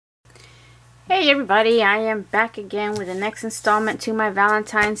Hey everybody, I am back again with the next installment to my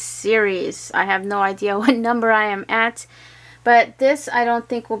Valentine series. I have no idea what number I am at, but this I don't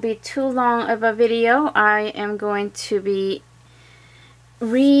think will be too long of a video. I am going to be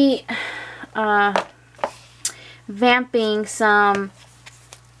vamping some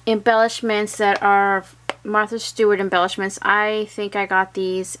embellishments that are Martha Stewart embellishments. I think I got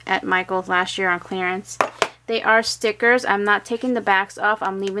these at Michael's last year on clearance. They are stickers. I'm not taking the backs off.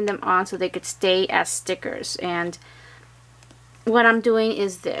 I'm leaving them on so they could stay as stickers. And what I'm doing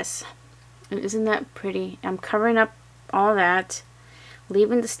is this. Isn't that pretty? I'm covering up all that,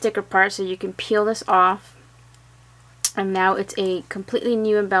 leaving the sticker part so you can peel this off. And now it's a completely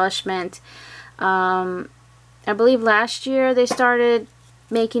new embellishment. I believe last year they started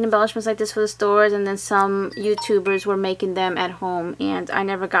making embellishments like this for the stores, and then some YouTubers were making them at home, and I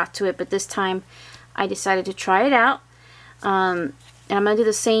never got to it, but this time I decided to try it out. And I'm going to do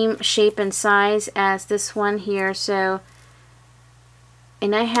the same shape and size as this one here.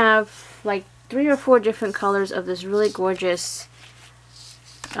 And I have like 3 or 4 different colors of this really gorgeous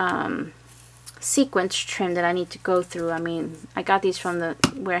sequence trim that I need to go through. I mean, I got these from the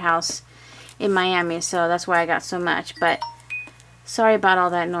warehouse in Miami, so that's why I got so much. But sorry about all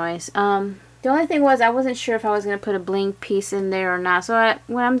that noise. The only thing was I wasn't sure if I was going to put a bling piece in there or not. So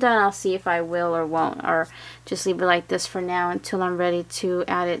when I'm done, I'll see if I will or won't. Or just leave it like this for now until I'm ready to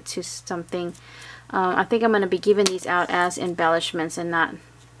add it to something. I think I'm going to be giving these out as embellishments and not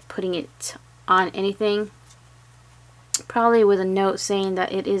putting it on anything. Probably with a note saying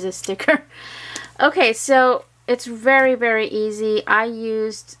that it is a sticker. Okay, so it's very, very easy. I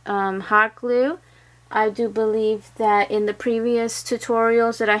used hot glue. I do believe that in the previous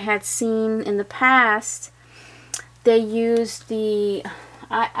tutorials that I had seen in the past, they used the,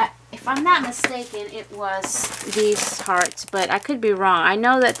 if I'm not mistaken, it was these hearts, but I could be wrong. I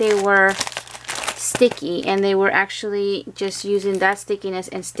know that they were sticky, and they were actually just using that stickiness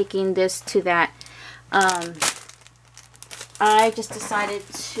and sticking this to that. I just decided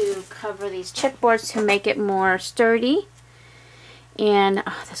to cover these chipboards to make it more sturdy. And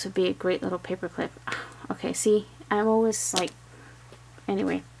oh, this would be a great little paper clip. Okay, see, I'm always like,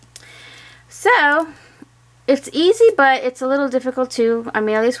 anyway. So, it's easy, but it's a little difficult too. I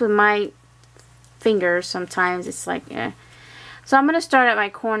mean, at least with my fingers, sometimes it's like, eh. So I'm going to start at my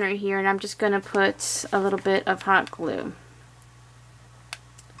corner here, and I'm just going to put a little bit of hot glue.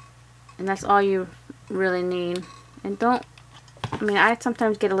 And that's all you really need. And don't, I mean, I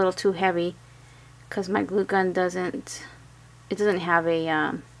sometimes get a little too heavy because my glue gun doesn't have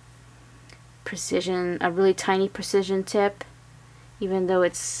a precision, a really tiny precision tip, even though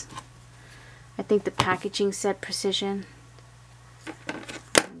it's, I think the packaging said precision.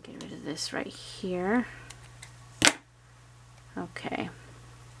 Get rid of this right here. Okay.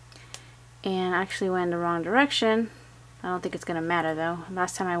 And I actually went in the wrong direction. I don't think it's going to matter though.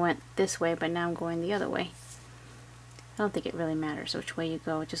 Last time I went this way, but now I'm going the other way. I don't think it really matters which way you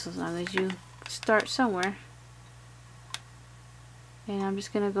go, just as long as you start somewhere. And I'm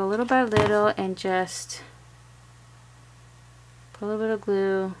just going to go little by little and just put a little bit of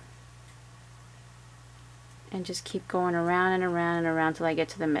glue and just keep going around and around and around till I get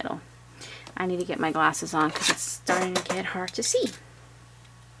to the middle. I need to get my glasses on because it's starting to get hard to see.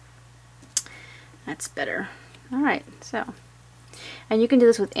 That's better. Alright, so, and you can do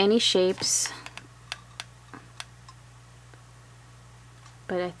this with any shapes,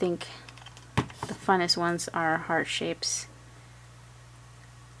 but I think the funnest ones are heart shapes.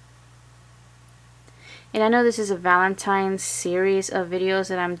 And I know this is a Valentine series of videos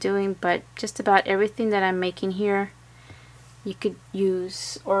that I'm doing, but just about everything that I'm making here you could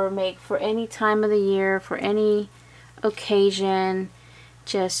use or make for any time of the year, for any occasion.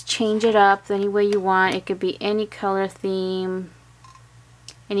 Just change it up any way you want. It could be any color theme,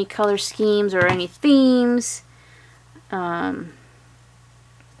 any color schemes, or any themes. You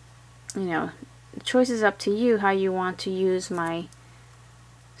know, the choice is up to you how you want to use my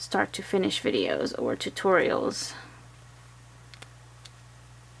start to finish videos or tutorials.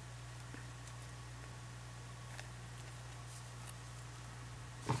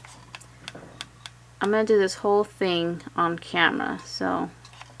 I'm going to do this whole thing on camera, so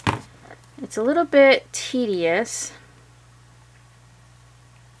it's a little bit tedious.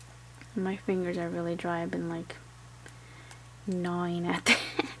 My fingers are really dry. I've been like gnawing at that.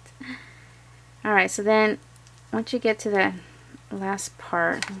 Alright, so then once you get to that last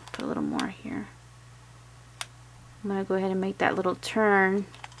part, I'll put a little more here. I'm going to go ahead and make that little turn,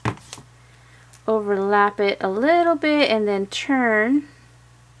 overlap it a little bit, and then turn.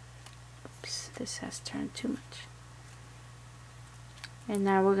 Oops, this has turned too much. And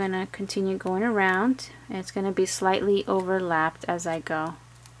now we're going to continue going around, and it's going to be slightly overlapped as I go.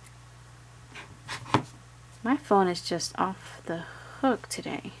 My phone is just off the hook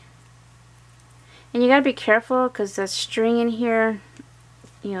today. And you got to be careful because the string in here,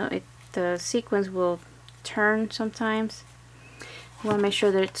 you know, the sequins will turn sometimes. You want to make sure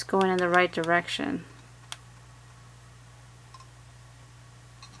that it's going in the right direction.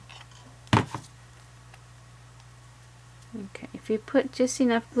 Okay, if you put just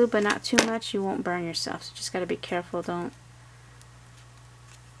enough glue but not too much, you won't burn yourself. So just got to be careful. Don't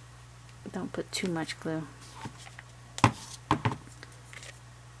put too much glue.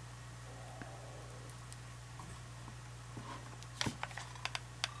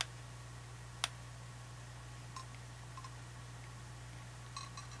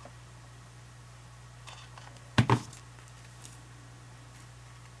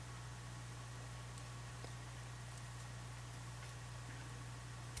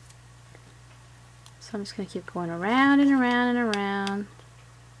 So I'm just going to keep going around and around and around.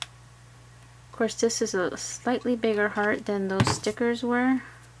 Of course, this is a slightly bigger heart than those stickers were,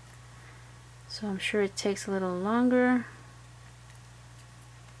 so I'm sure it takes a little longer.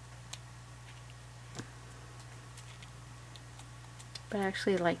 But I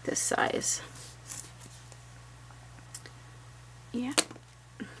actually like this size. Yeah.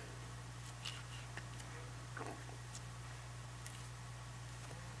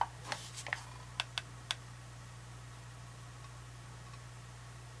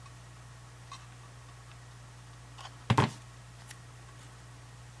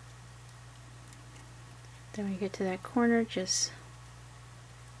 Then when you get to that corner, just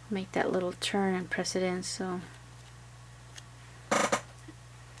make that little turn and press it in so it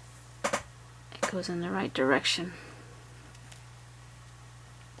goes in the right direction.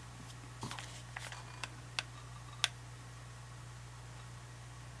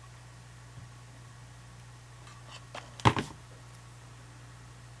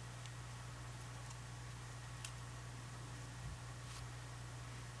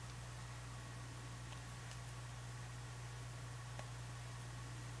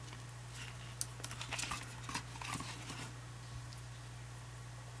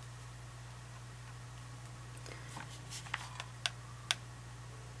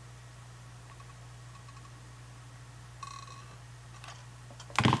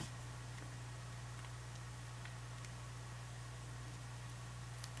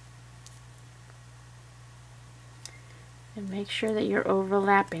 And make sure that you're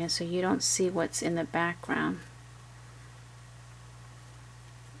overlapping it so you don't see what's in the background.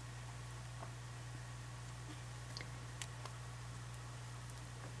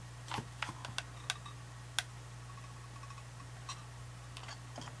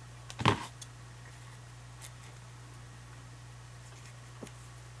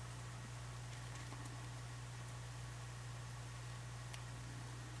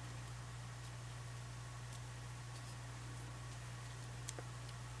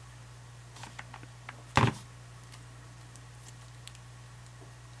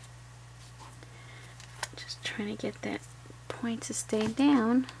 Trying to get that point to stay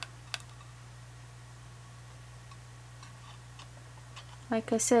down.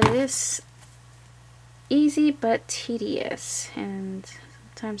 Like I said, it is easy but tedious, and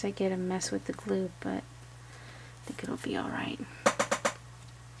sometimes I get a mess with the glue, but I think it'll be alright.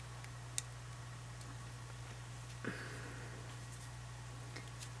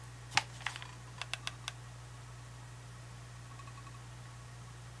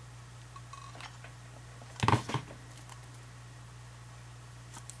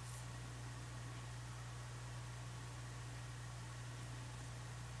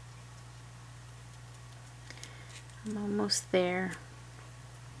 I'm almost there.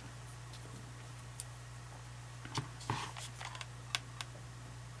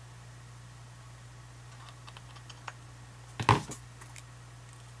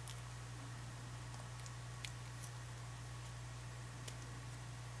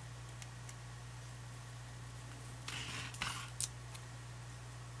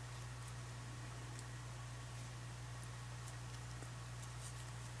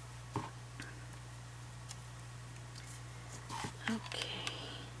 Okay.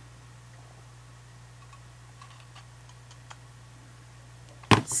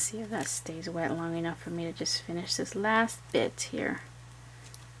 Let's see if that stays wet long enough for me to just finish this last bit here.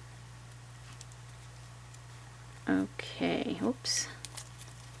 Okay, oops.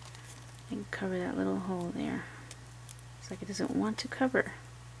 I can cover that little hole there. It's like it doesn't want to cover.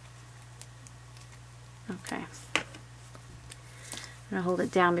 Okay. I'm gonna hold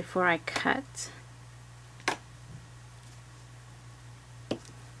it down before I cut.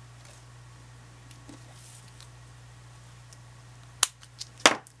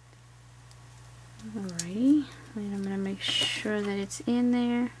 sure that it's in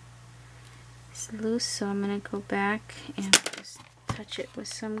there. It's loose, so I'm going to go back and just touch it with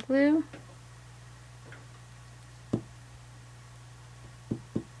some glue.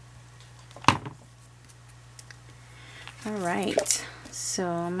 Alright, so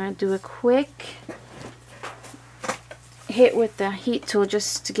I'm going to do a quick hit with the heat tool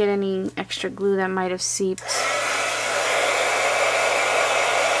just to get any extra glue that might have seeped.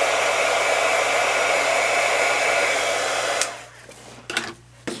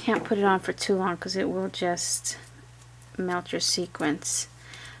 Can't put it on for too long because it will just melt your sequins.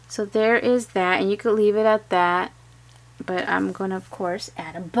 So there is that, and you could leave it at that, but I'm going to of course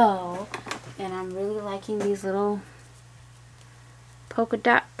add a bow, and I'm really liking these little polka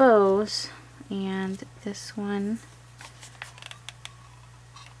dot bows. And this one,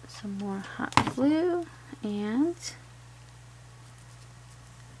 some more hot glue, and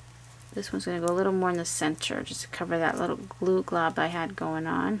this one's going to go a little more in the center just to cover that little glue glob I had going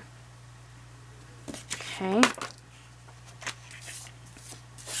on. Okay.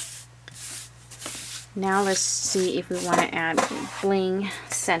 Now let's see if we want to add a bling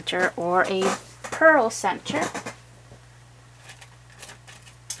center or a pearl center.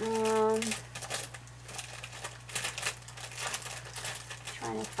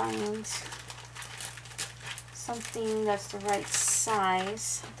 Trying to find something that's the right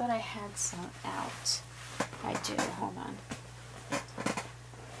size. I thought I had some out. I do. Hold on.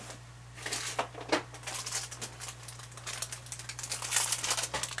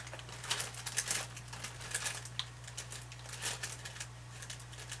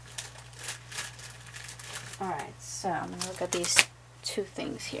 Alright, so I'm going to look at these two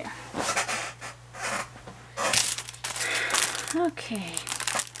things here. Okay.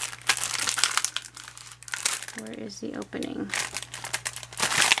 Where is the opening?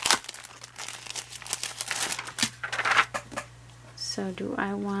 So do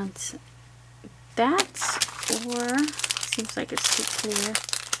I want that, or seems like it's too clear?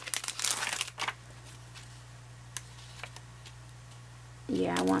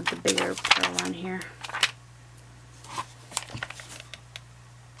 Yeah, I want the bigger pearl on here.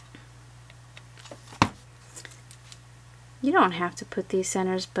 You don't have to put these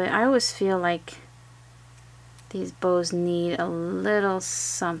centers, but I always feel like these bows need a little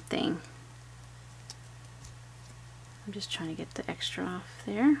something. I'm just trying to get the extra off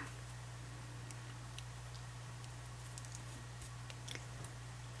there.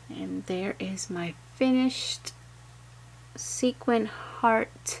 And there is my finished sequin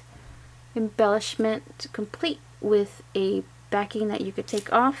heart embellishment, complete with a backing that you could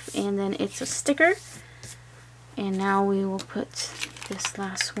take off, and then it's a sticker. And now we will put this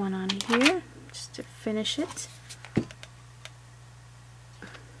last one on here just to finish it.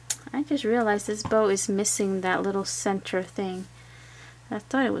 I just realized this bow is missing that little center thing. I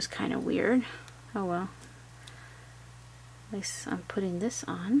thought it was kind of weird. Oh well. At least I'm putting this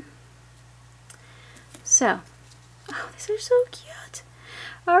on. So, oh, these are so cute.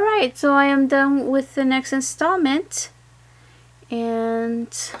 Alright, so I am done with the next installment.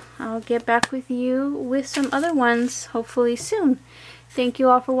 And I'll get back with you with some other ones hopefully soon. Thank you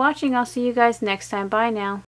all for watching. I'll see you guys next time. Bye now.